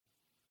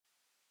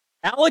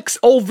Alex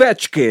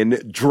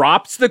Ovechkin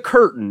drops the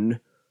curtain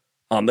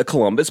on the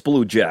Columbus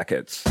Blue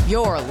Jackets.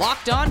 Your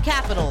Locked On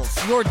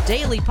Capitals, your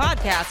daily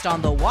podcast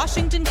on the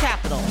Washington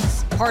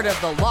Capitals. Part of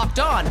the Locked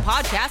On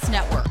Podcast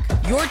Network,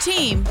 your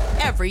team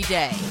every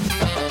day.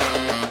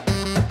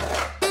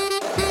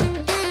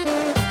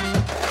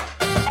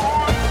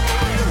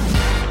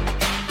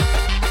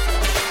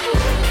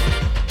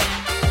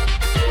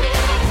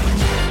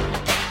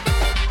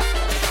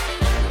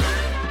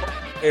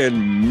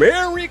 And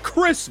Merry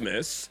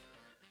Christmas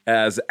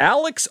as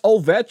Alex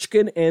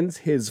Ovechkin ends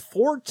his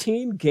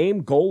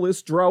 14-game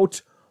goalless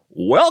drought.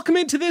 Welcome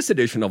into this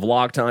edition of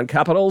Locked On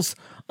Capitals.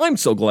 I'm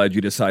so glad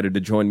you decided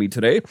to join me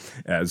today.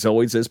 As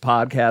always, this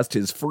podcast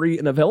is free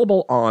and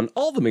available on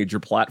all the major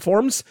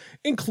platforms,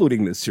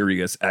 including the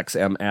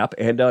SiriusXM app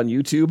and on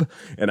YouTube.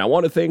 And I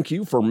want to thank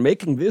you for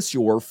making this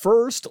your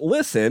first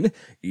listen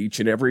each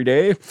and every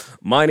day.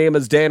 My name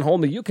is Dan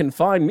Holme. You can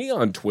find me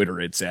on Twitter.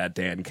 It's at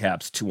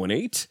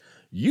DanCaps218.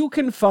 You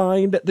can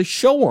find the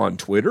show on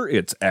Twitter.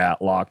 It's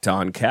at Locked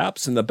On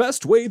Caps. And the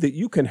best way that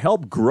you can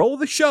help grow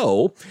the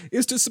show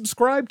is to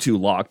subscribe to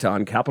Locked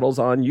On Capitals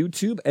on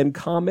YouTube and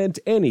comment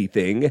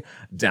anything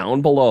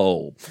down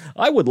below.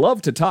 I would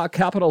love to talk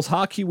Capitals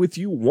hockey with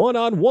you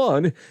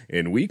one-on-one,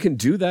 and we can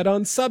do that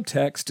on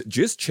subtext.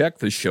 Just check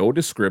the show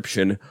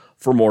description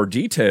for more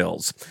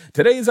details.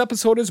 Today's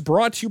episode is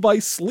brought to you by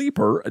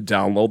Sleeper.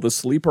 Download the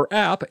Sleeper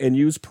app and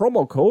use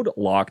promo code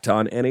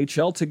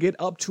LOCKEDONNHL to get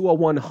up to a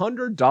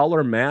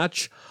 $100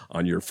 match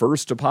on your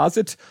first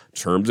deposit.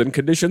 Terms and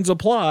conditions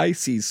apply.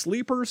 See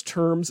Sleeper's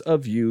terms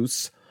of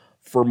use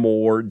for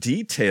more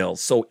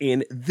details. So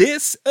in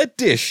this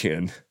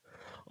edition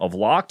of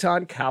Locked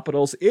On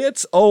Capitals,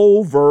 it's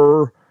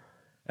over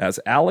as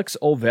Alex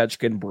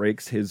Ovechkin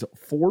breaks his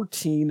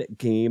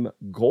 14-game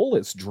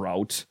goalless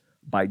drought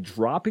by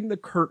dropping the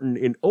curtain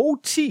in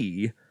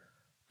OT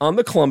on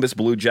the Columbus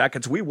Blue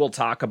Jackets. We will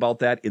talk about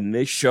that in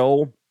this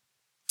show.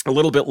 A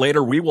little bit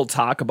later, we will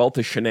talk about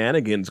the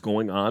shenanigans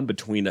going on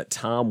between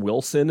Tom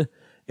Wilson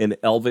and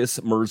Elvis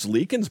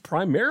Merzlikins,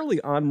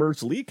 primarily on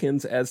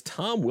Merzlikins, as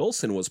Tom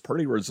Wilson was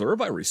pretty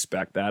reserved. I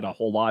respect that a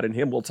whole lot in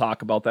him. We'll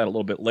talk about that a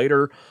little bit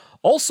later.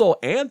 Also,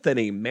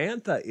 Anthony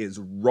Mantha is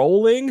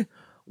rolling.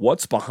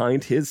 What's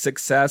behind his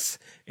success?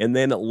 And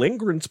then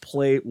Lindgren's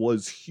play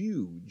was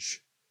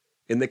huge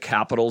in the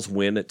Capitals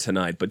win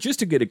tonight. But just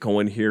to get it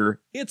going here,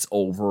 it's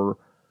over.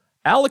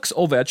 Alex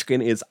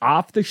Ovechkin is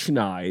off the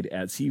schneid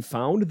as he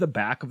found the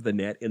back of the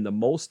net in the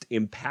most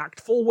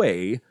impactful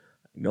way.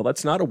 No,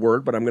 that's not a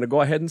word, but I'm going to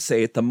go ahead and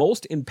say it. The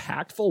most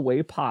impactful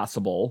way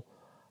possible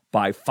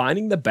by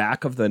finding the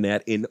back of the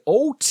net in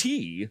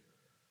OT,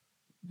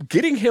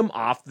 getting him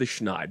off the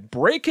schneid,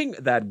 breaking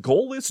that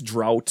goalless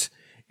drought.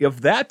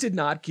 If that did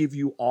not give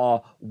you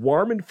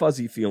warm and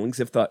fuzzy feelings,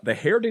 if the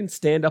hair didn't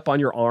stand up on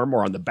your arm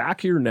or on the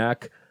back of your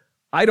neck,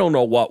 I don't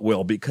know what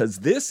will,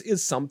 because this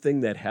is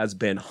something that has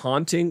been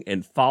haunting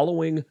and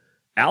following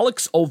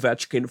Alex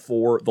Ovechkin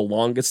for the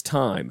longest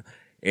time.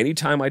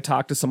 Anytime I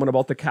talk to someone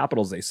about the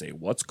Capitals, they say,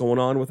 what's going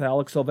on with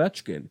Alex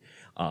Ovechkin?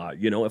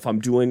 If I'm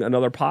doing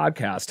another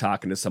podcast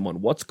talking to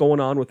someone, what's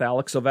going on with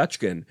Alex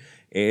Ovechkin?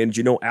 And,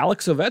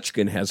 Alex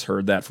Ovechkin has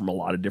heard that from a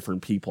lot of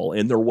different people,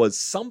 and there was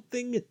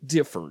something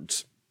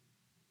different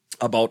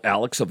about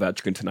Alex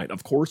Ovechkin tonight.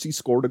 Of course, he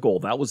scored a goal.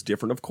 That was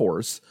different, of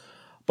course.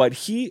 But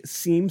he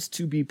seems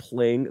to be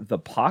playing the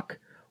puck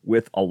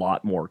with a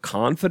lot more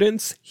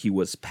confidence. He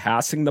was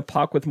passing the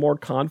puck with more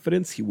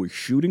confidence. He was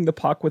shooting the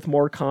puck with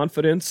more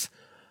confidence.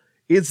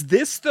 Is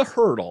this the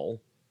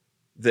hurdle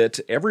that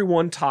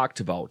everyone talked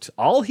about?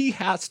 All he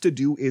has to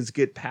do is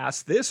get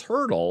past this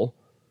hurdle,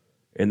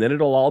 and then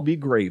it'll all be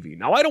gravy.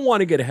 Now, I don't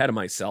want to get ahead of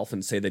myself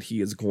and say that he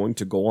is going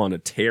to go on a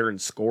tear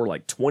and score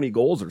like 20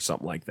 goals or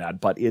something like that,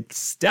 but it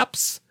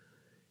steps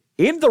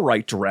in the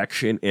right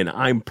direction, and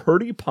I'm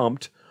pretty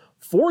pumped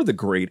for the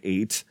grade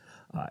 8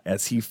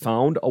 as he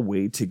found a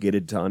way to get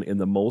it done in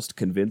the most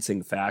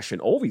convincing fashion.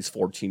 Ovi's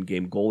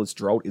 14-game goalless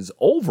drought is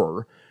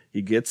over.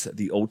 He gets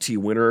the OT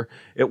winner.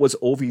 It was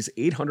Ovi's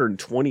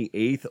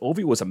 828th.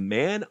 Ovi was a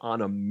man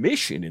on a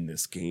mission in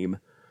this game,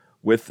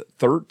 with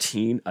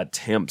 13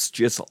 attempts,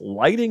 just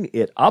lighting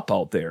it up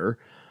out there.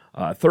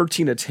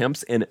 13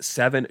 attempts and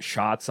 7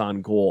 shots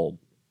on goal.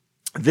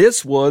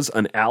 This was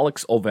an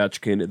Alex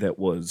Ovechkin that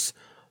was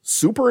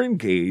super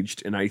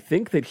engaged, and I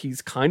think that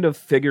he's kind of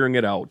figuring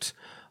it out.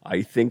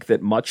 I think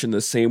that much in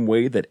the same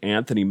way that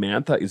Anthony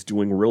Mantha is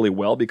doing really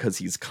well because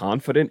he's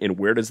confident, and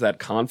where does that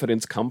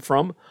confidence come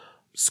from?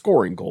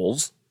 Scoring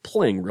goals,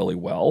 playing really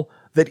well.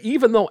 That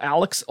even though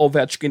Alex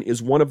Ovechkin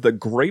is one of the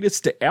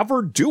greatest to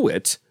ever do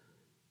it,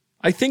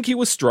 I think he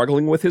was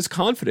struggling with his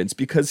confidence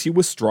because he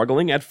was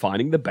struggling at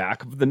finding the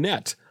back of the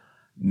net.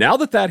 Now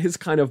that has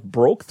kind of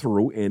broke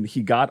through and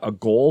he got a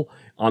goal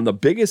on the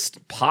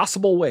biggest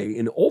possible way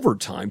in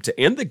overtime to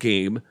end the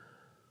game,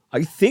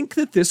 I think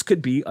that this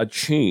could be a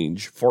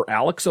change for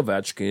Alex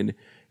Ovechkin,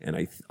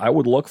 and I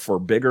would look for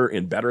bigger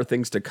and better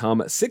things to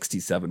come.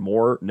 67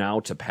 more now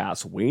to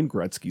pass Wayne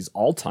Gretzky's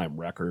all-time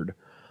record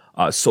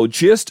So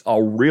just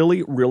a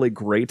really, really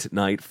great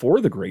night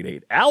for the grade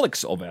 8.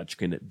 Alex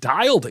Ovechkin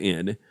dialed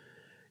in.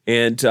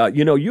 And,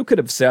 you could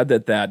have said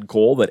that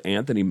goal that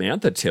Anthony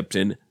Mantha tipped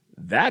in,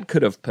 that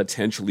could have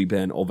potentially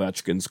been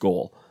Ovechkin's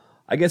goal.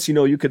 I guess,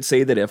 you could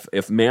say that if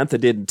Mantha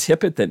didn't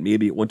tip it, then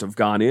maybe it wouldn't have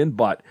gone in.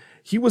 But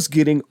he was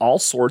getting all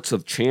sorts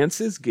of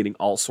chances, getting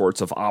all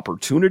sorts of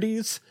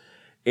opportunities.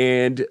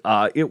 And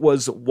it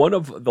was one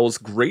of those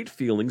great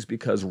feelings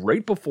because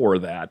right before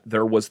that,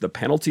 there was the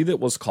penalty that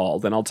was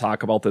called, and I'll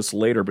talk about this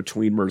later,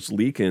 between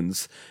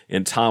Merzlikins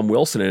and Tom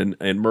Wilson,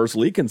 and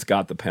Merzlikins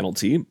got the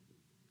penalty,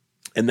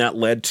 and that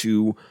led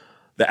to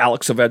the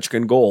Alex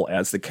Ovechkin goal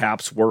as the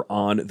Caps were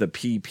on the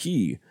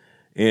PP.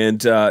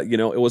 And,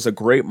 it was a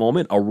great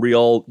moment, a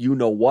real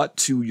you-know-what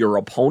to your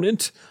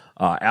opponent.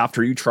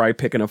 After you try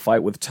picking a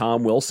fight with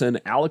Tom Wilson,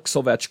 Alex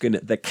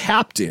Ovechkin, the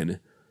captain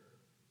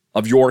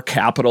of your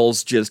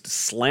Capitals, just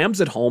slams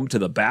it home to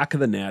the back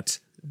of the net.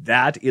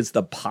 That is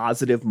the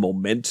positive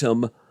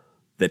momentum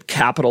that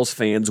Capitals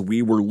fans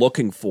we were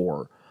looking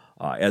for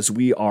as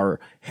we are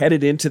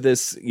headed into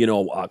this,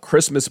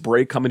 Christmas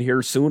break coming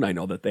here soon. I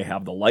know that they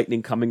have the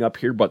Lightning coming up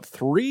here, but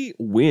 3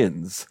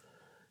 wins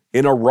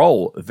in a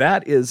row,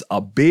 that is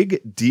a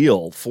big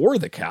deal for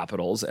the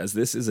Capitals, as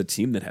this is a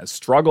team that has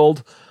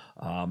struggled.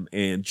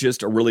 And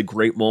just a really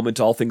great moment,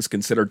 all things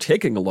considered.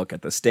 Taking a look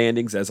at the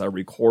standings as I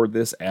record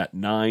this at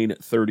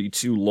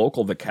 9:32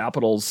 local, the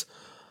Capitals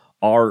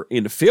are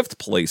in 5th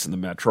place in the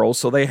Metro,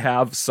 so they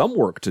have some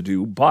work to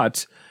do.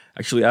 But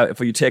actually, if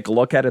you take a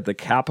look at it, the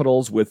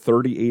Capitals with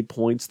 38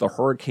 points, the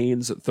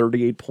Hurricanes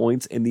 38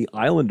 points, and the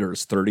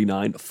Islanders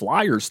 39,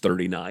 Flyers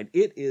 39.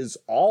 It is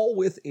all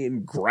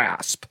within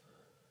grasp.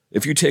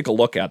 If you take a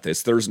look at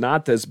this, there's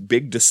not this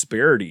big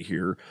disparity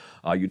here.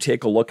 You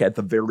take a look at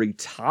the very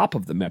top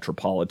of the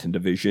Metropolitan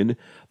Division,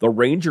 the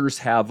Rangers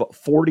have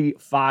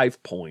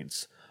 45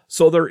 points.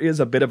 So there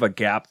is a bit of a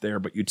gap there,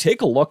 but you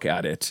take a look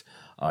at it,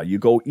 you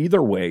go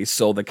either way.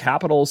 So the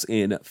Capitals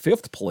in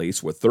 5th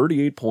place with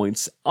 38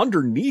 points.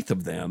 Underneath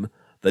of them,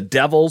 the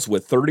Devils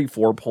with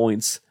 34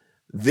 points.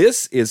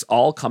 This is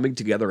all coming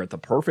together at the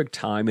perfect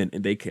time, and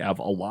they have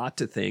a lot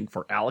to thank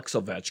for Alex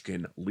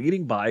Ovechkin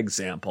leading by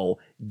example,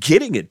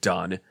 getting it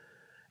done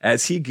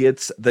as he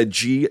gets the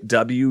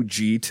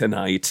GWG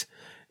tonight.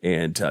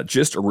 And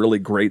just a really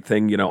great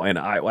thing, and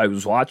I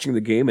was watching the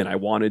game, and I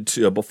wanted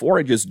to, before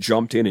I just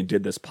jumped in and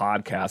did this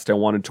podcast, I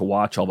wanted to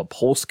watch all the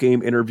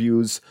post-game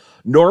interviews.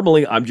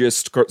 Normally, I'm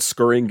just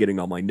scurrying, getting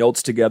all my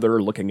notes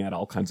together, looking at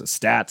all kinds of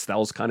stats,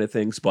 those kind of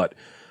things, but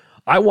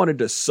I wanted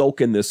to soak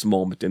in this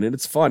moment, and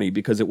it's funny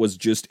because it was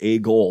just a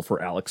goal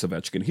for Alex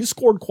Ovechkin. He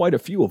scored quite a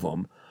few of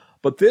them,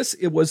 but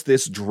it was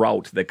this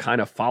drought that kind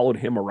of followed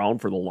him around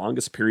for the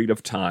longest period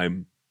of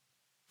time.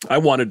 I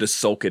wanted to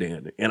soak it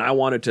in, and I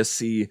wanted to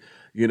see,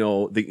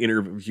 the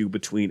interview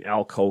between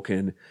Al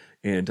Koken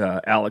and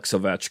Alex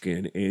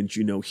Ovechkin. And,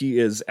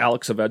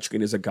 Alex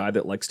Ovechkin is a guy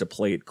that likes to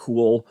play it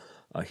cool.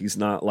 He's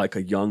not like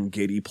a young,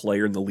 giddy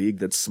player in the league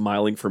that's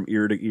smiling from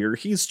ear to ear.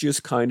 He's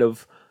just kind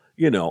of,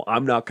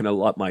 I'm not going to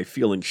let my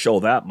feelings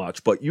show that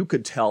much, but you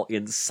could tell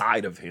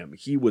inside of him,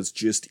 he was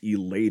just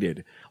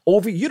elated.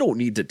 Ovi, you don't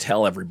need to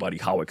tell everybody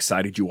how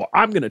excited you are.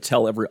 I'm going to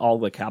tell all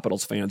the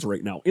Capitals fans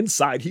right now.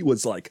 Inside, he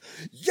was like,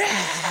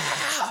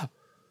 yeah!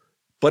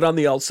 But on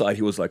the outside,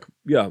 he was like,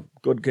 yeah,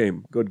 good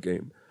game, good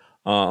game.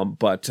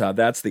 But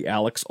that's the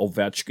Alex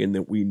Ovechkin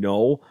that we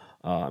know.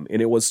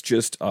 And it was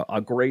just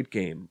a great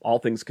game, all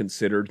things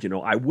considered.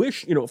 I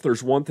wish, if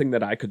there's one thing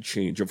that I could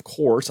change, of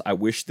course, I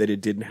wish that it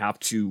didn't have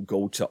to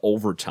go to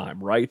overtime,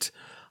 right?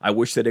 I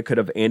wish that it could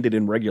have ended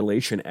in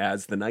regulation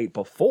as the night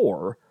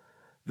before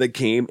the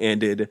game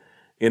ended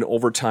in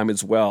overtime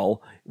as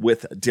well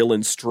with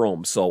Dylan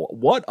Strome. So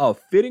what a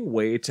fitting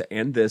way to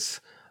end this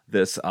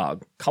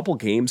couple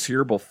games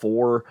here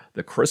before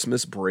the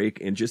Christmas break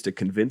in just a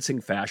convincing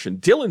fashion.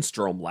 Dylan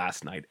Strome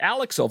last night,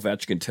 Alex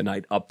Ovechkin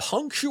tonight, a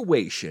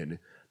punctuation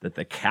that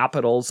the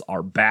Capitals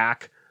are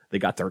back. They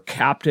got their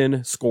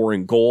captain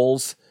scoring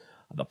goals.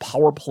 The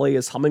power play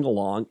is humming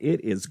along. It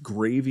is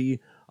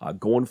gravy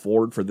going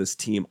forward for this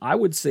team. I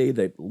would say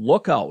that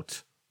look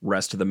out,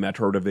 rest of the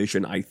Metro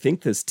Division. I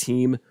think this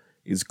team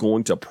is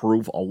going to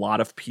prove a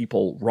lot of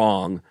people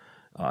wrong,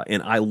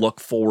 and I look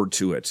forward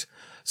to it.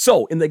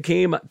 So in the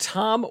game,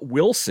 Tom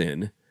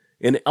Wilson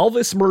and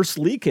Elvis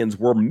Merzlikins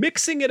were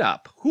mixing it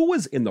up. Who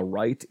was in the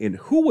right and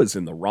who was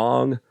in the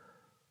wrong?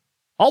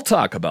 I'll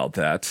talk about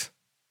that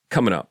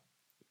coming up.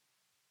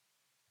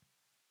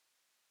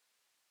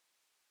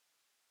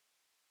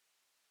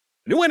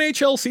 New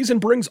NHL season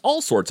brings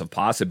all sorts of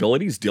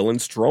possibilities. Dylan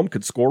Strome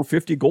could score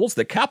 50 goals.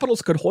 The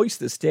Capitals could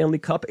hoist the Stanley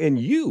Cup, and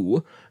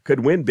you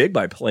could win big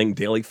by playing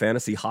daily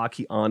fantasy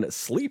hockey on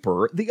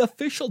Sleeper, the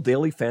official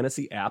daily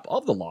fantasy app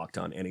of the Locked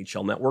On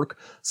NHL Network.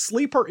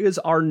 Sleeper is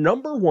our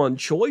 #1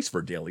 choice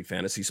for daily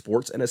fantasy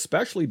sports, and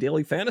especially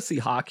daily fantasy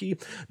hockey,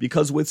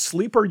 because with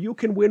Sleeper, you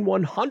can win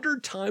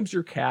 100 times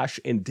your cash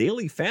in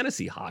daily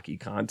fantasy hockey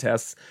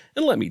contests.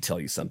 And let me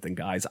tell you something,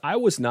 guys. I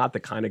was not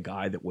the kind of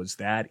guy that was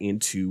that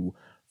into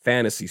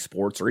fantasy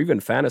sports or even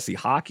fantasy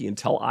hockey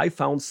until I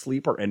found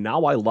Sleeper, and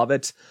now I love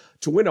it.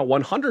 To win a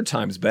 100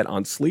 times bet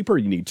on Sleeper,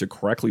 you need to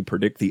correctly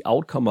predict the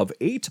outcome of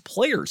 8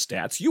 player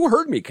stats. You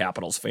heard me,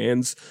 Capitals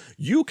fans.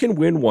 You can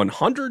win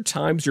 100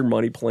 times your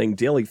money playing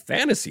daily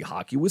fantasy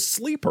hockey with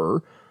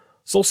Sleeper.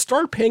 So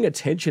start paying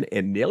attention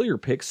and nail your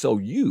picks so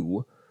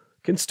you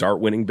can start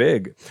winning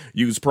big.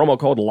 Use promo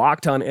code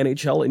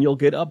LOCKEDONNHL and you'll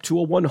get up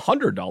to a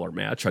 $100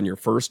 match on your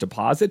first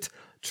deposit.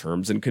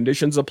 Terms and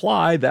conditions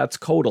apply. That's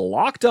code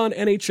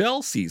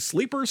LOCKEDONNHL. See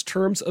Sleeper's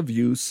terms of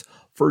use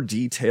for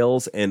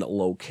details and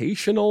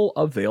locational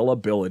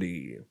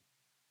availability.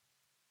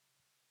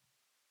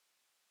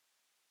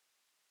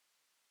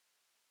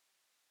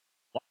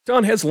 Locked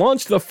On has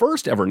launched the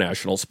first ever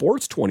national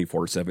sports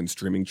 24/7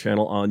 streaming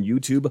channel on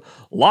YouTube.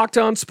 Locked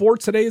On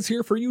Sports Today is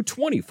here for you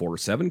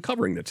 24/7,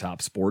 covering the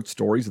top sports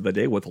stories of the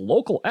day with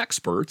local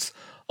experts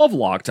of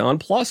Locked On,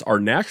 plus our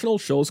national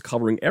shows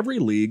covering every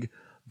league.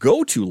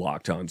 Go to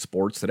Locked On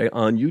Sports Today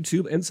on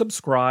YouTube and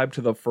subscribe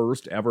to the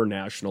first ever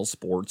national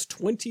sports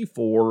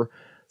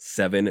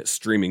 24/7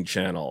 streaming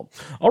channel.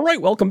 All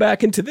right, welcome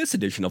back into this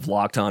edition of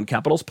Locked On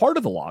Capitals, part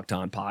of the Locked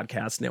On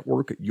Podcast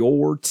Network,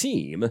 your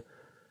team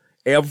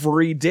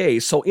every day.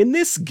 So in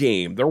this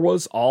game, there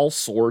was all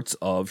sorts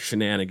of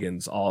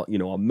shenanigans, a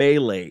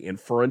melee in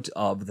front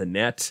of the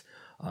net,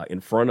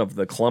 in front of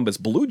the Columbus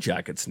Blue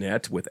Jackets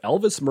net, with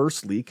Elvis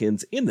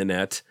Merzlikins in the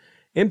net,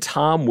 and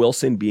Tom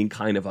Wilson being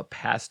kind of a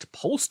pest,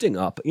 posting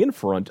up in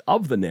front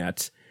of the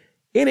net,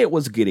 and it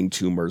was getting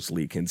to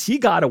Merzlikins. He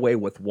got away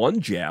with one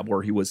jab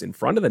where he was in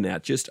front of the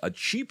net, just a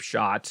cheap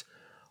shot,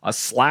 a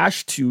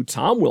slash to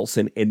Tom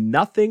Wilson, and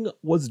nothing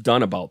was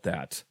done about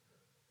that.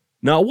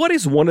 Now, what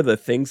is one of the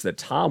things that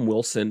Tom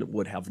Wilson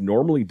would have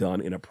normally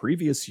done in a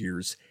previous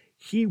years?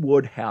 He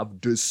would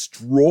have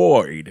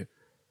destroyed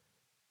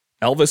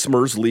Elvis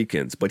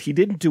Merzlikins, but he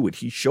didn't do it.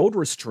 He showed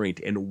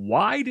restraint. And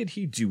why did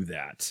he do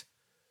that?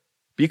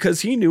 Because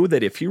he knew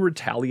that if he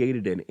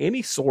retaliated in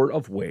any sort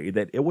of way,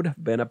 that it would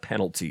have been a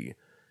penalty.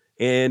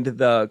 And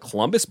the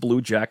Columbus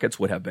Blue Jackets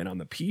would have been on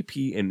the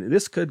PP, and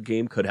this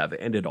game could have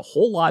ended a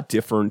whole lot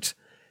different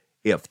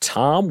if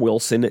Tom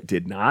Wilson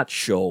did not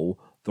show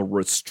the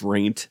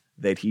restraint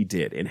that he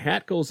did. And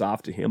hat goes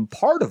off to him.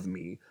 Part of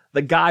me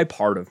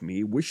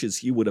wishes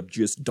he would have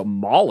just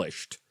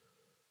demolished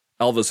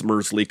Elvis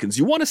Merzlikins.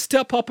 You want to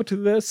step up to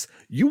this?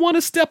 You want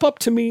to step up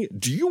to me?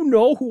 Do you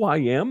know who I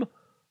am?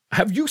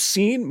 Have you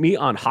seen me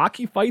on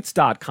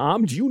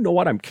hockeyfights.com? Do you know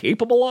what I'm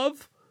capable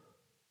of?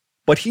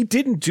 But he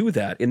didn't do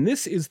that. And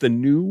this is the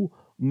new,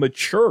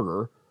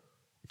 mature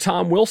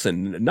Tom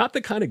Wilson. Not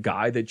the kind of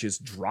guy that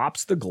just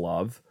drops the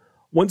glove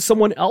when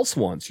someone else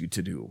wants you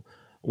to do.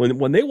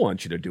 When they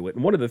want you to do it.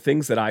 And one of the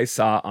things that I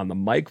saw on the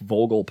Mike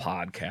Vogel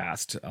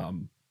podcast,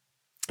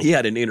 he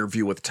had an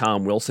interview with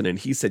Tom Wilson, and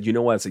he said,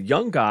 as a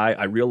young guy,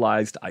 I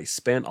realized I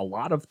spent a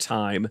lot of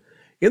time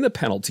in the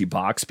penalty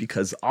box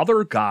because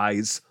other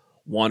guys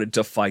wanted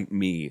to fight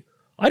me.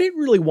 I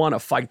didn't really want to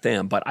fight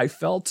them, but I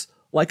felt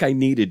like I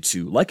needed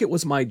to, like it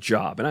was my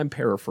job, and I'm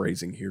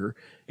paraphrasing here.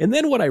 And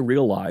then what I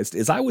realized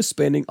is I was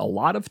spending a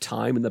lot of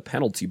time in the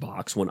penalty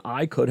box when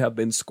I could have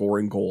been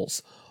scoring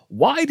goals.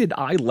 Why did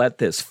I let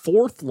this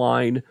fourth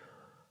line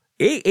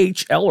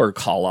AHLer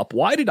call up?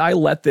 Why did I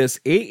let this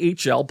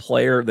AHL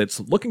player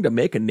that's looking to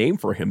make a name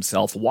for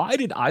himself, why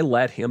did I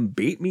let him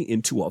bait me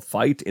into a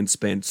fight and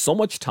spend so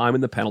much time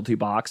in the penalty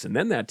box? And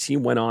then that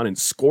team went on and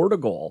scored a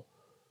goal.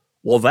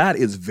 Well, that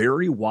is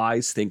very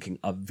wise thinking,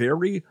 a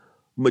very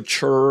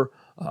mature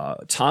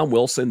Tom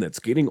Wilson that's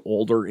getting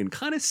older and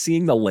kind of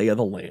seeing the lay of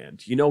the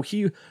land.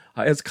 He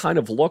has kind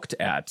of looked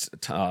at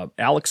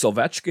Alex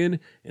Ovechkin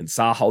and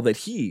saw how that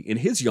he, in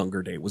his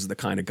younger day, was the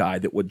kind of guy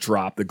that would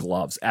drop the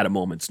gloves at a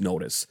moment's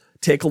notice.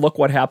 Take a look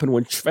what happened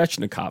when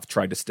Svechnikov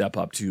tried to step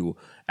up to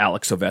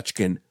Alex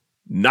Ovechkin,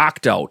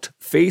 knocked out,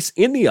 face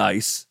in the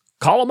ice,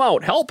 call him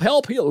out, help,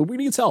 we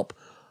need help.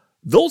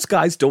 Those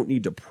guys don't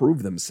need to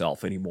prove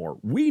themselves anymore.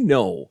 We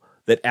know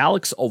that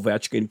Alex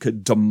Ovechkin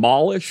could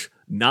demolish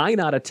 9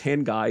 out of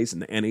 10 guys in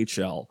the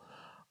NHL.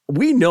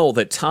 We know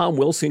that Tom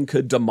Wilson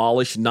could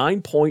demolish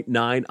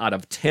 9.9 out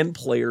of 10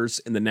 players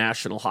in the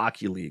National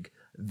Hockey League.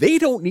 They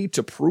don't need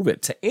to prove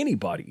it to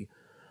anybody.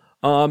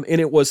 And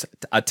it was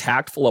a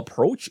tactful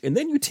approach. And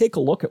then you take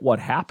a look at what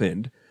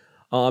happened,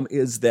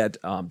 is that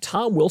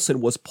Tom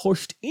Wilson was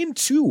pushed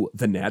into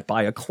the net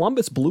by a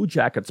Columbus Blue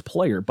Jackets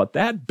player, but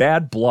that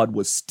bad blood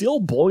was still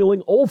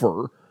boiling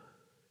over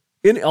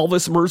in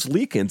Elvis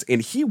Merzlikins,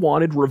 and he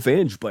wanted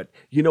revenge. But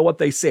you know what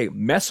they say,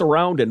 mess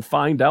around and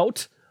find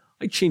out?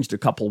 I changed a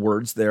couple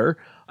words there.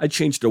 I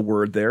changed a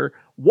word there.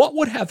 What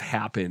would have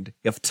happened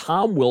if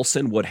Tom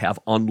Wilson would have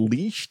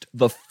unleashed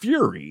the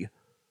fury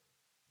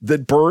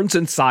that burns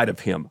inside of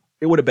him?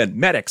 It would have been,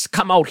 medics,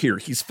 come out here.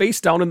 He's face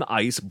down in the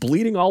ice,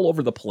 bleeding all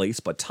over the place,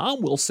 but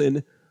Tom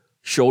Wilson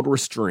showed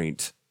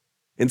restraint.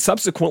 And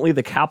subsequently,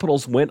 the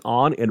Capitals went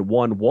on and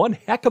won one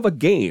heck of a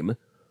game,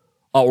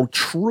 a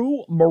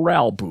true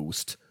morale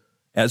boost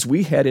as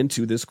we head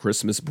into this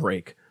Christmas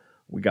break.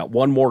 We got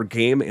one more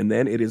game, and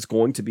then it is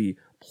going to be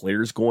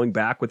players going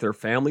back with their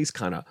families,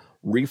 kind of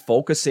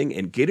refocusing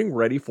and getting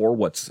ready for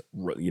what's,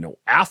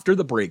 after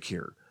the break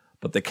here.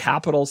 But the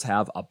Capitals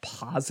have a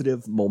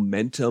positive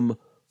momentum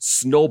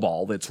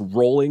snowball that's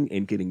rolling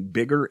and getting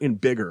bigger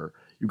and bigger.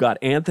 You got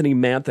Anthony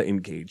Mantha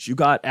engaged. You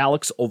got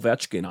Alex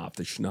Ovechkin off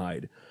the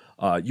schneid.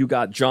 You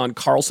got John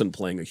Carlson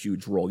playing a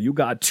huge role. You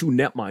got two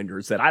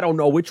netminders that I don't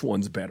know which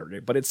one's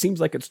better, but it seems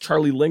like it's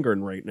Charlie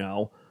Lindgren right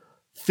now.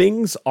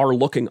 Things are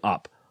looking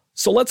up.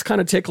 So let's kind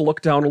of take a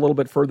look down a little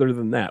bit further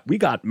than that. We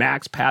got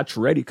Max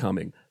Pacioretty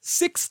coming.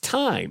 6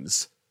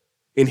 times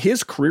in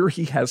his career,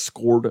 he has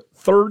scored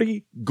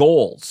 30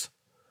 goals.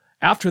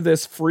 After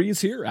this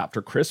freeze here,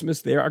 after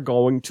Christmas, they are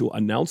going to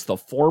announce the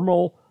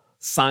formal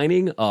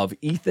signing of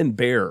Ethan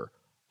Bear,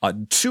 a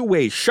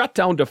two-way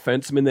shutdown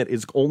defenseman that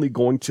is only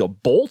going to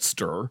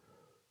bolster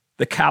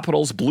the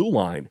Capitals' blue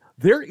line.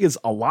 There is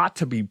a lot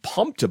to be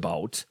pumped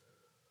about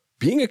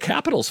being a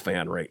Capitals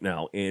fan right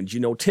now. And,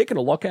 taking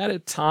a look at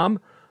it,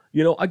 Tom,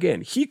 again,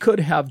 he could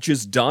have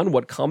just done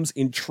what comes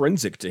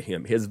intrinsic to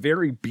him. His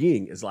very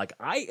being is like,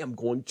 I am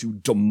going to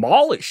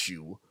demolish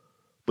you,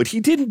 but he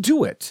didn't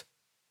do it.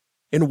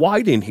 And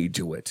why didn't he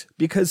do it?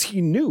 Because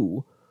he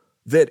knew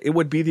that it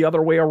would be the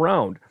other way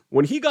around.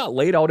 When he got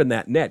laid out in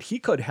that net, he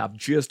could have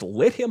just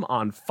lit him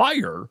on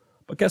fire.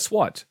 But guess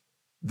what?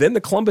 Then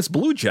the Columbus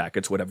Blue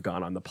Jackets would have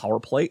gone on the power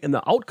play, and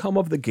the outcome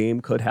of the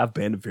game could have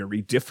been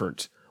very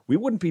different. We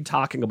wouldn't be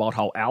talking about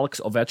how Alex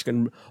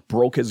Ovechkin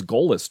broke his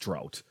goalless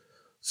drought.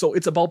 So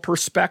it's about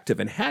perspective,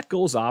 and hat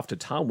goes off to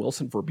Tom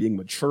Wilson for being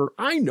mature.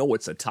 I know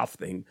it's a tough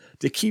thing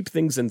to keep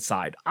things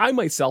inside. I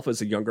myself,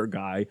 as a younger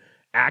guy,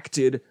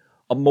 acted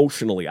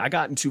emotionally. I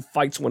got into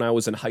fights when I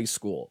was in high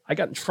school. I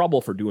got in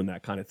trouble for doing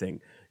that kind of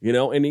thing,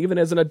 and even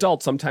as an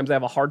adult, sometimes I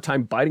have a hard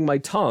time biting my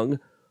tongue,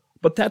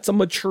 but that's a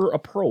mature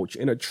approach.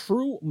 And a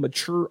true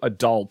mature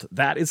adult,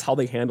 that is how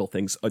they handle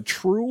things. A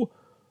true,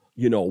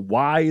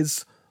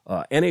 wise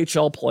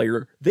NHL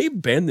player,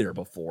 they've been there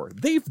before.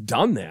 They've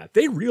done that.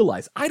 They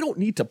realize, I don't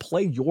need to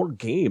play your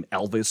game,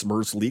 Elvis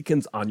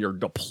Merzlikins, on your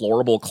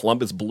deplorable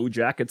Columbus Blue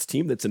Jackets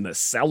team that's in the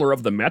cellar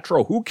of the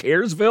Metro. Who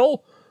cares,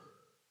 Bill?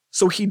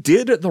 So he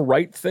did the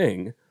right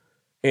thing.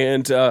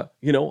 And,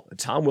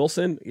 Tom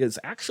Wilson has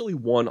actually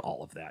won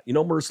all of that.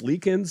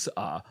 Merzlikins,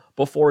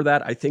 before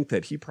that, I think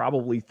that he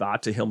probably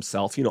thought to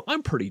himself,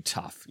 I'm pretty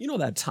tough.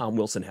 That Tom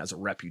Wilson has a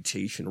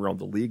reputation around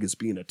the league as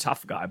being a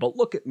tough guy. But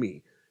look at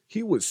me.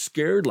 He was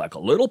scared like a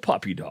little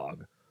puppy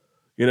dog.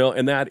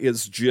 And that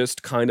is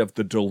just kind of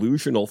the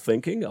delusional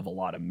thinking of a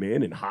lot of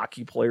men and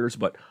hockey players.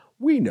 But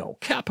we know,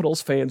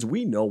 Capitals fans,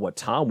 we know what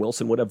Tom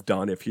Wilson would have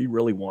done if he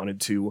really wanted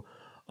to.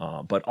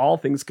 But all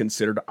things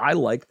considered, I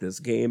like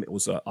this game. It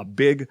was a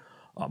big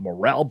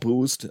morale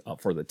boost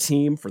for the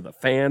team, for the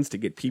fans, to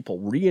get people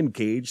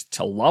re-engaged,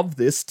 to love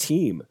this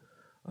team.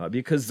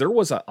 Because there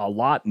was a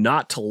lot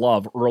not to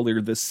love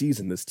earlier this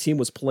season. This team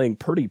was playing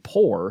pretty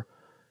poor.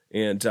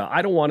 And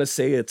I don't want to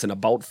say it's an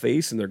about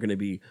face and they're going to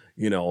be,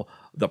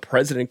 the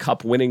President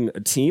Cup winning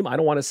team. I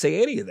don't want to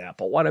say any of that.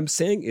 But what I'm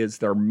saying is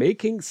they're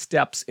making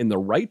steps in the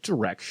right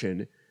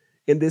direction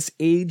in this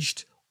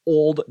aged,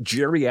 old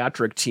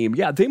geriatric team.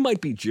 Yeah, they might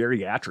be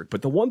geriatric,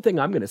 but the one thing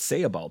I'm going to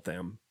say about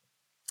them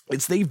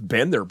is they've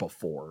been there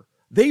before.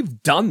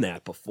 They've done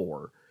that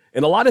before.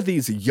 And a lot of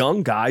these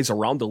young guys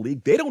around the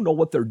league, they don't know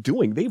what they're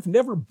doing. They've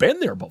never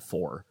been there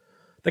before.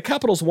 The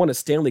Capitals won a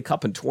Stanley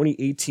Cup in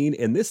 2018,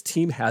 and this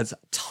team has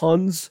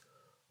tons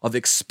of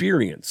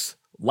experience,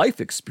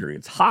 life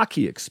experience,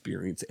 hockey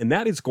experience, and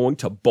that is going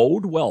to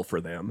bode well for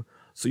them.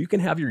 So you can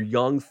have your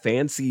young,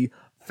 fancy,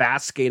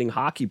 fast-skating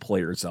hockey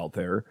players out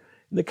there.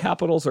 And the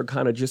Capitals are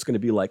kind of just going to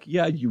be like,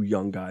 yeah, you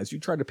young guys, you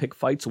try to pick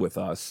fights with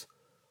us.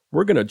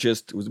 We're going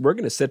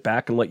to sit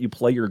back and let you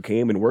play your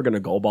game, and we're going to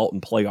go about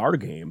and play our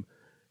game.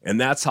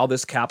 And that's how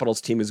this Capitals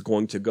team is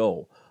going to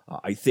go.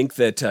 I think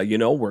that,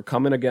 we're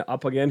coming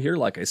up again here.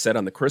 Like I said,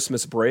 on the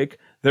Christmas break,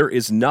 there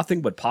is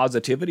nothing but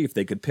positivity. If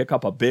they could pick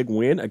up a big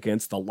win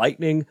against the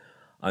Lightning,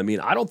 I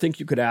mean, I don't think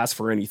you could ask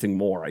for anything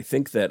more. I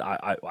think that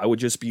I would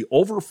just be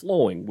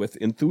overflowing with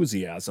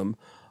enthusiasm.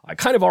 I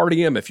kind of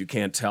already am, if you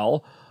can't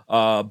tell.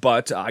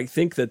 But I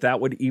think that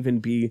would even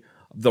be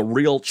the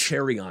real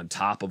cherry on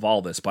top of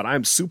all this. But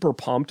I'm super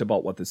pumped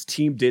about what this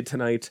team did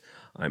tonight.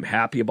 I'm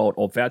happy about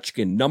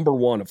Ovechkin, number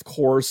one, of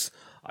course.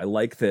 I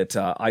like that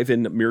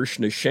Ivan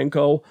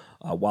Miroshnichenko,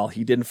 while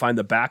he didn't find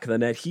the back of the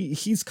net,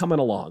 he's coming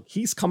along.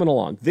 He's coming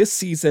along. This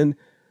season,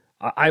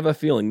 I have a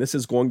feeling this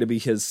is going to be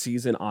his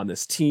season on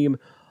this team.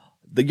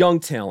 The young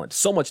talent,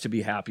 so much to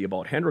be happy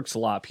about. Henrik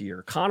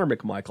Salopierre, Connor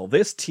McMichael.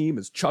 This team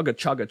is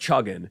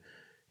chugging.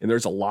 And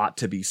there's a lot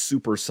to be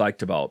super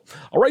psyched about.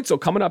 All right, so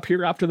coming up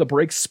here after the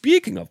break,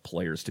 speaking of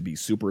players to be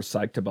super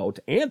psyched about,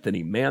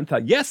 Anthony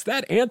Mantha. Yes,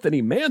 that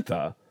Anthony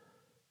Mantha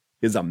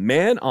is a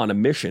man on a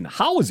mission.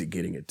 How is he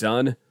getting it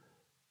done?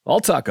 I'll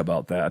talk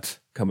about that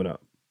coming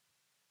up.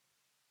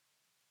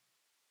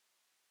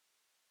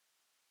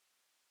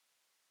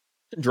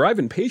 Drive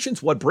and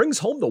patience, what brings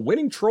home the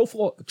winning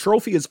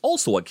trophy is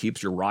also what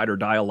keeps your ride or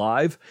die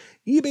alive.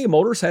 eBay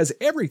Motors has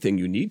everything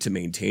you need to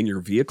maintain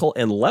your vehicle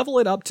and level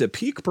it up to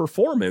peak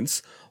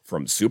performance.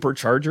 From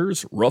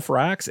superchargers, roof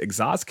racks,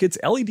 exhaust kits,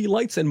 LED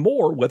lights, and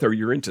more, whether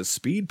you're into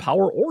speed,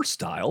 power, or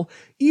style,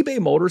 eBay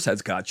Motors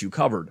has got you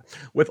covered.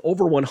 With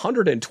over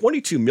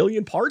 122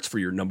 million parts for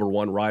your number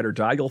one ride or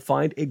die, you'll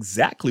find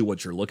exactly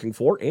what you're looking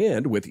for,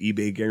 and with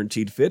eBay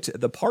Guaranteed Fit,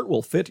 the part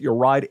will fit your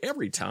ride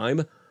every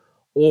time,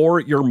 or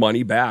your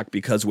money back,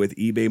 because with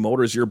eBay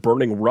Motors, you're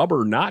burning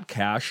rubber, not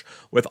cash.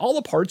 With all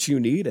the parts you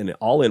need and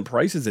all-in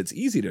prices, it's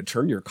easy to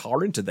turn your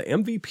car into the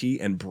MVP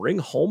and bring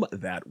home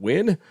that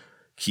win.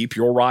 Keep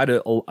your ride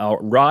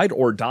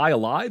or die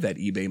alive at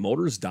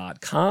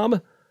ebaymotors.com.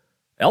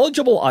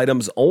 Eligible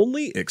items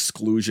only.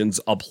 Exclusions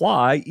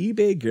apply.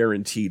 eBay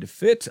Guaranteed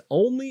Fit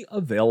only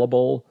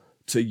available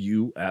to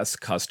U.S.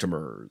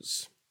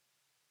 customers.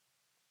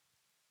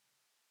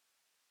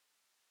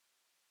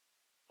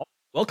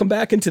 Welcome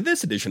back into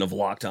this edition of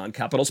Locked On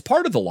Capitals,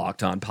 part of the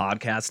Locked On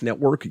Podcast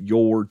Network,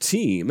 your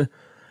team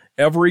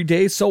every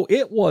day. So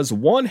it was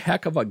one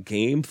heck of a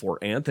game for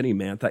Anthony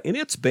Mantha, and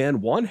it's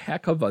been one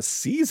heck of a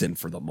season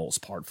for the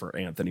most part for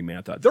Anthony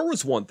Mantha. There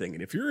was one thing,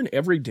 and if you're an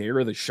everydayer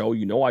of the show,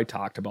 you know I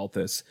talked about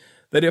this,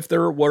 that if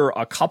there were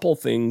a couple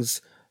things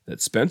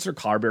that Spencer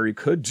Carberry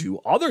could do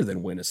other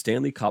than win a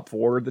Stanley Cup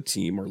for the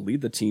team or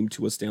lead the team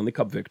to a Stanley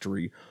Cup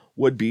victory,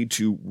 would be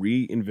to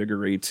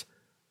reinvigorate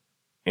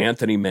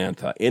Anthony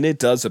Mantha, and it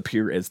does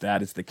appear as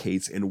that is the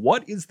case. And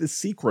what is the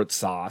secret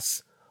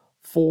sauce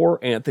for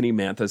Anthony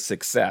Mantha's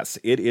success?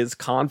 It is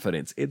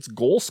confidence. It's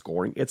goal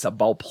scoring. It's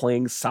about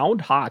playing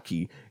sound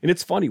hockey. And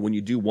it's funny, when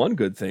you do one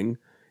good thing,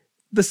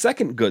 the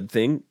second good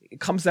thing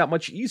comes that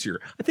much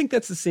easier. I think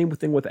that's the same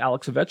thing with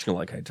Alex Ovechkin,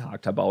 like I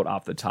talked about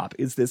off the top,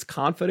 is this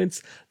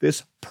confidence,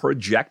 this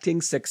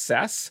projecting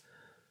success.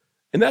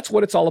 And that's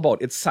what it's all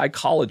about. It's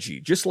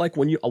psychology. Just like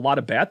when a lot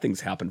of bad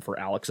things happen for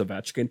Alex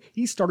Ovechkin,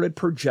 he started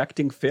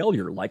projecting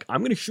failure. Like, I'm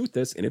going to shoot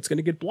this and it's going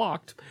to get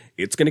blocked.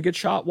 It's going to get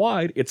shot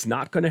wide. It's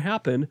not going to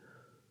happen.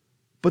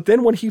 But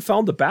then when he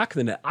found the back of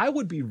the net, I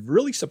would be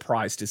really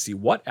surprised to see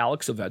what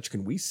Alex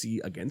Ovechkin we see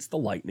against the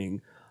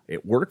Lightning.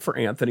 It worked for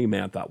Anthony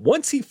Mantha.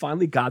 Once he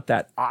finally got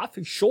that off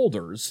his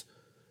shoulders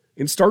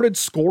and started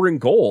scoring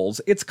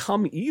goals, it's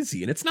come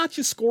easy. And it's not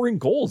just scoring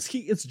goals.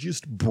 He is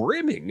just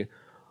brimming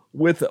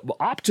with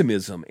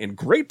optimism and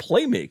great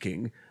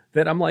playmaking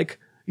that I'm like,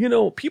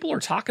 people are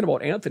talking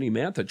about Anthony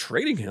Mantha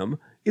trading him.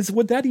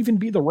 Would that even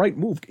be the right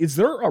move? Is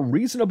there a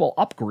reasonable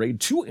upgrade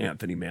to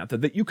Anthony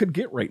Mantha that you could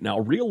get right now?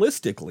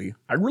 Realistically,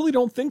 I really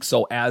don't think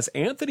so, as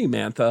Anthony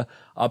Mantha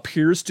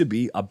appears to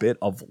be a bit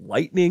of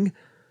lightning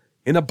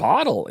in a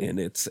bottle, and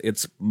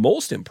it's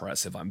most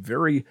impressive. I'm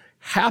very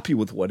happy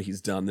with what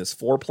he's done this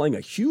for, playing a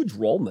huge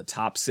role in the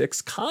top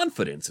six.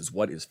 Confidence is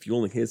what is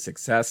fueling his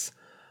success.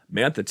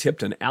 Mantha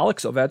tipped an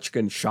Alex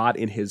Ovechkin shot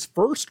in his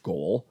first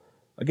goal.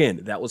 Again,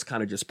 that was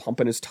kind of just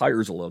pumping his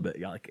tires a little bit.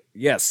 Like,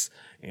 yes,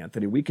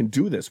 Anthony, we can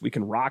do this. We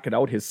can rock it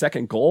out. His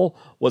second goal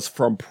was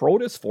from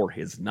Protas for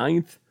his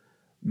ninth.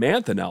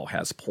 Mantha now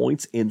has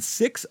points in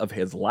 6 of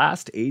his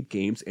last 8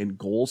 games and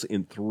goals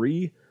in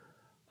 3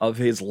 of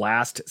his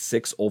last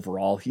 6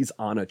 overall. He's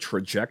on a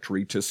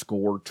trajectory to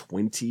score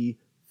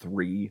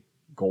 23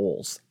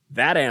 goals.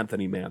 That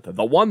Anthony Mantha,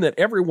 the one that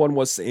everyone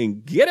was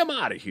saying, get him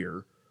out of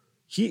here.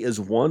 He is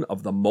one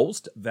of the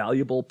most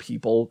valuable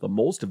people, the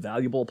most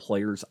valuable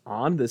players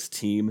on this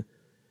team,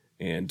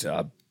 and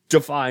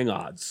defying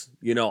odds.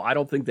 I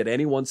don't think that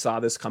anyone saw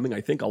this coming.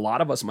 I think a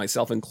lot of us,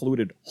 myself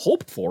included,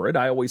 hoped for it.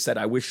 I always said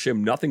I wish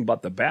him nothing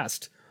but the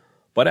best.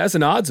 But as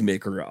an odds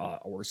maker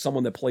or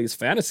someone that plays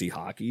fantasy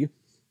hockey,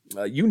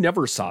 you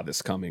never saw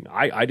this coming.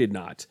 I did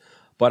not.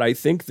 But I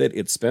think that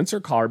it's Spencer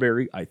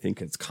Carberry. I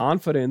think it's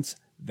confidence.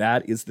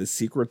 That is the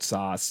secret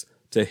sauce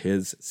to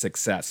his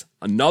success.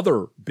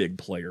 Another big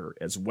player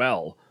as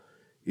well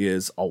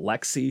is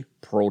Alexi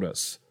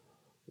Protas.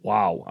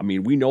 Wow. I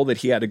mean, we know that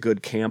he had a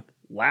good camp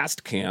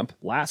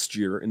last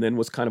year, and then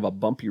was kind of a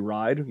bumpy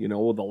ride,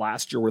 the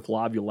last year with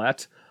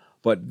Laviolette.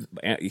 But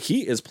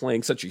he is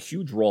playing such a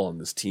huge role in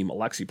this team.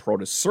 Alexi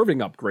Protas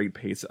serving up great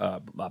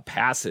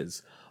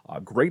passes,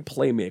 great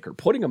playmaker,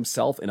 putting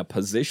himself in a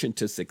position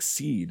to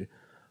succeed.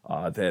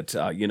 I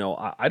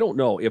don't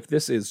know if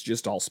this is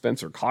just all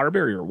Spencer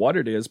Carberry or what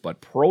it is,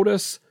 but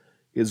Protas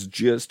is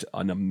just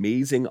an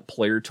amazing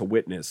player to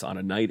witness on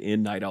a night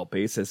in, night out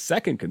basis.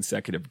 Second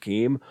consecutive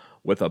game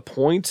with a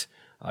point.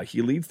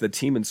 He leads the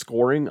team in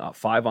scoring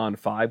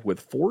 5-on-5 with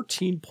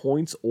 14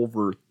 points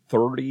over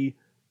 30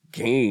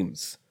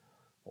 games.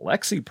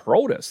 Alexi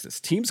Protas, this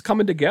team's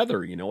coming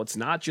together. It's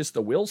not just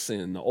the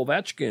Wilson, the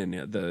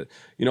Ovechkin,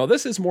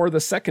 this is more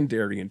the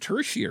secondary and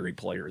tertiary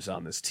players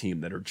on this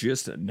team that are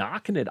just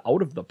knocking it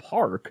out of the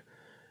park.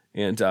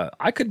 And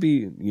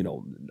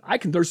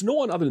there's no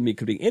one other than me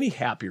could be any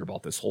happier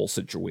about this whole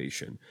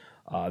situation.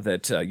 I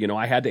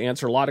had to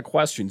answer a lot of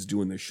questions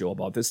doing this show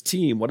about this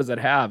team. What does it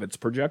have? It's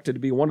projected to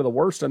be one of the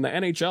worst in the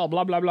NHL,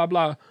 blah, blah, blah,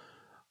 blah.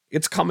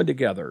 It's coming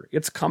together.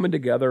 It's coming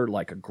together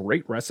like a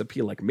great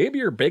recipe. Like maybe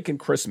you're baking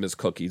Christmas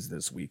cookies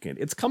this weekend.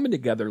 It's coming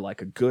together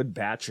like a good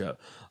batch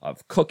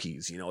of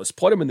cookies. Just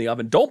put them in the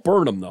oven. Don't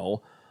burn them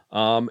though.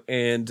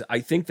 And I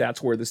think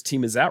that's where this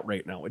team is at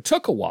right now. It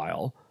took a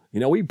while.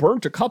 We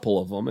burnt a couple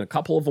of them. A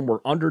couple of them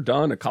were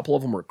underdone. A couple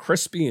of them were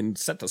crispy and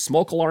set the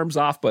smoke alarms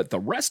off. But the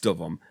rest of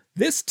them,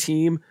 this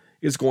team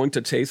is going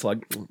to taste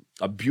like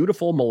a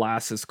beautiful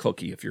molasses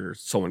cookie if you're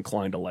so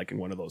inclined to liking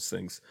one of those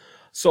things.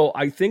 So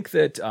I think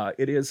that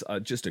it is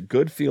just a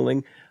good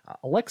feeling.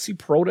 Alexi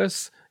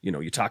Protas,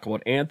 you talk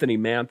about Anthony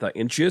Mantha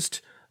and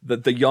just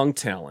the young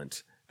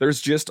talent. There's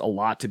just a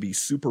lot to be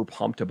super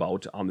pumped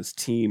about on this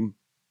team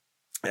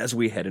as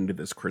we head into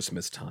this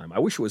Christmas time. I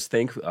wish it was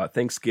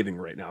Thanksgiving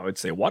right now. I'd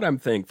say what I'm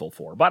thankful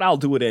for, but I'll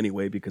do it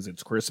anyway because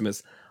it's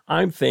Christmas.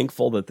 I'm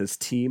thankful that this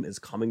team is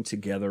coming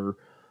together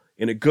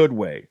in a good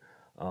way.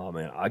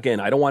 And again,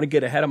 I don't want to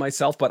get ahead of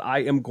myself, but I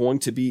am going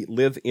to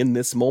live in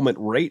this moment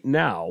right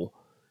now.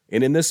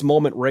 And in this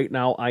moment right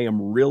now, I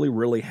am really,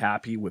 really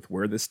happy with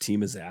where this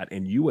team is at.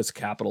 And you as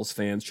Capitals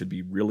fans should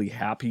be really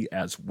happy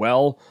as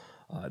well.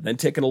 Then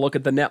taking a look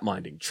at the net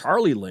minding.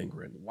 Charlie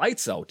Lindgren,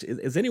 lights out.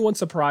 Is anyone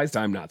surprised?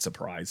 I'm not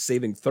surprised.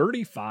 Saving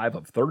 35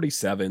 of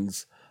 37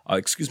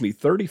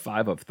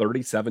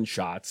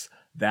 shots.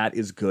 That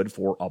is good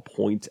for a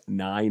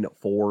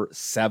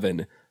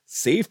 .947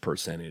 save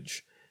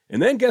percentage.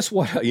 And then guess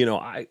what?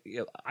 I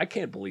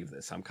can't believe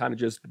this. I'm kind of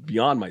just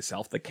beyond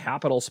myself. The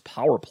Capitals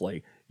power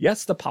play.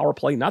 Yes, the power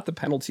play, not the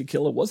penalty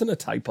kill. It wasn't a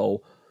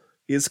typo.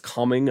 Is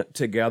coming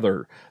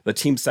together. The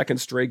team's second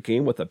straight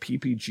game with a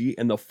PPG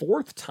and the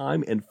fourth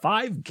time in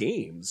 5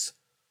 games,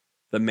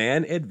 the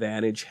man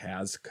advantage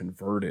has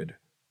converted.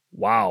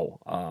 Wow.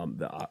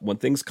 When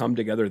things come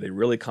together, they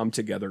really come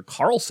together.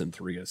 Carlson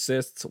 3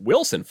 assists,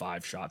 Wilson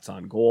 5 shots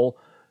on goal.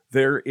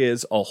 There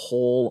is a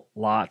whole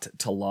lot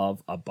to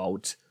love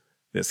about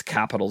this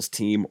Capitals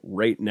team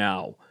right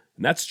now.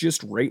 And that's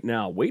just right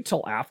now. Wait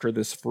till after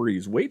this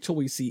freeze. Wait till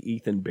we see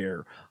Ethan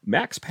Bear.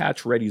 Max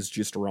Pacioretty's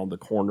just around the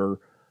corner.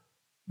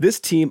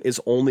 This team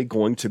is only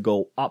going to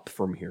go up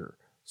from here.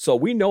 So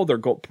we know they're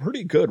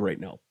pretty good right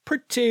now.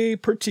 Pretty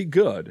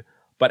good.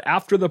 But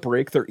after the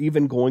break, they're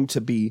even going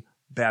to be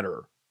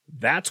better.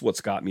 That's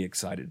what's got me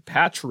excited.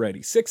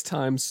 Pacioretty, 6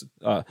 times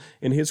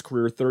in his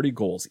career, 30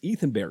 goals.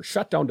 Ethan Bear,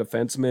 shutdown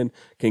defenseman,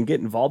 can get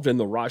involved in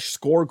the rush,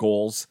 score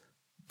goals.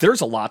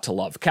 There's a lot to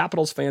love.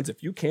 Capitals fans,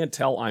 if you can't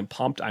tell, I'm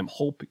pumped. I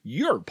hope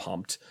you're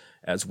pumped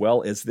as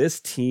well as this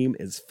team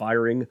is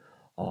firing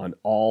on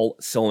all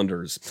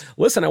cylinders.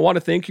 Listen, I want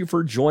to thank you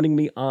for joining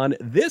me on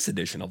this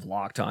edition of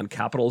Locked On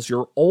Capitals,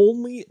 your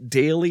only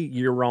daily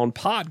year-round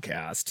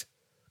podcast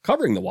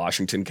covering the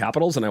Washington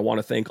Capitals. And I want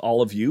to thank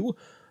all of you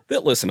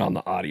that listen on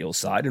the audio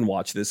side and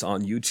watch this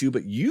on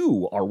YouTube.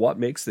 You are what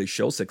makes this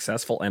show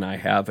successful, and I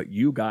have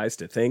you guys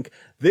to thank.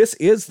 This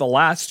is the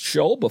last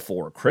show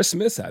before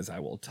Christmas, as I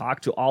will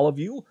talk to all of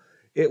you.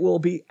 It will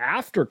be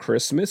after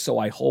Christmas, so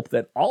I hope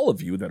that all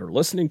of you that are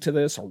listening to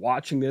this or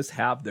watching this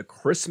have the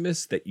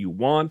Christmas that you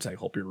want. I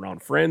hope you're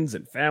around friends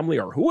and family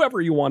or whoever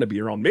you want to be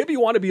around. Maybe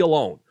you want to be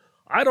alone.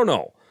 I don't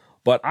know.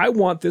 But I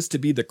want this to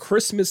be the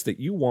Christmas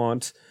that you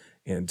want.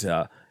 And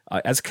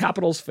as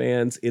Capitals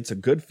fans, it's a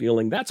good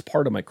feeling. That's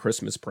part of my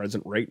Christmas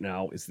present right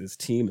now is this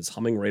team is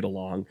humming right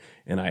along,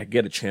 and I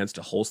get a chance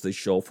to host this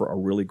show for a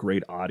really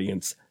great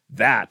audience.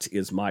 That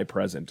is my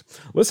present.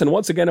 Listen,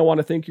 once again, I want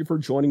to thank you for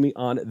joining me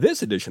on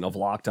this edition of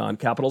Locked On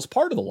Capitals,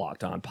 part of the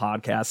Locked On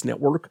Podcast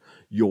Network,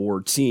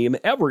 your team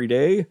every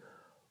day.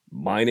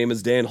 My name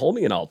is Dan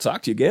Holme, and I'll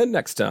talk to you again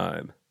next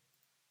time.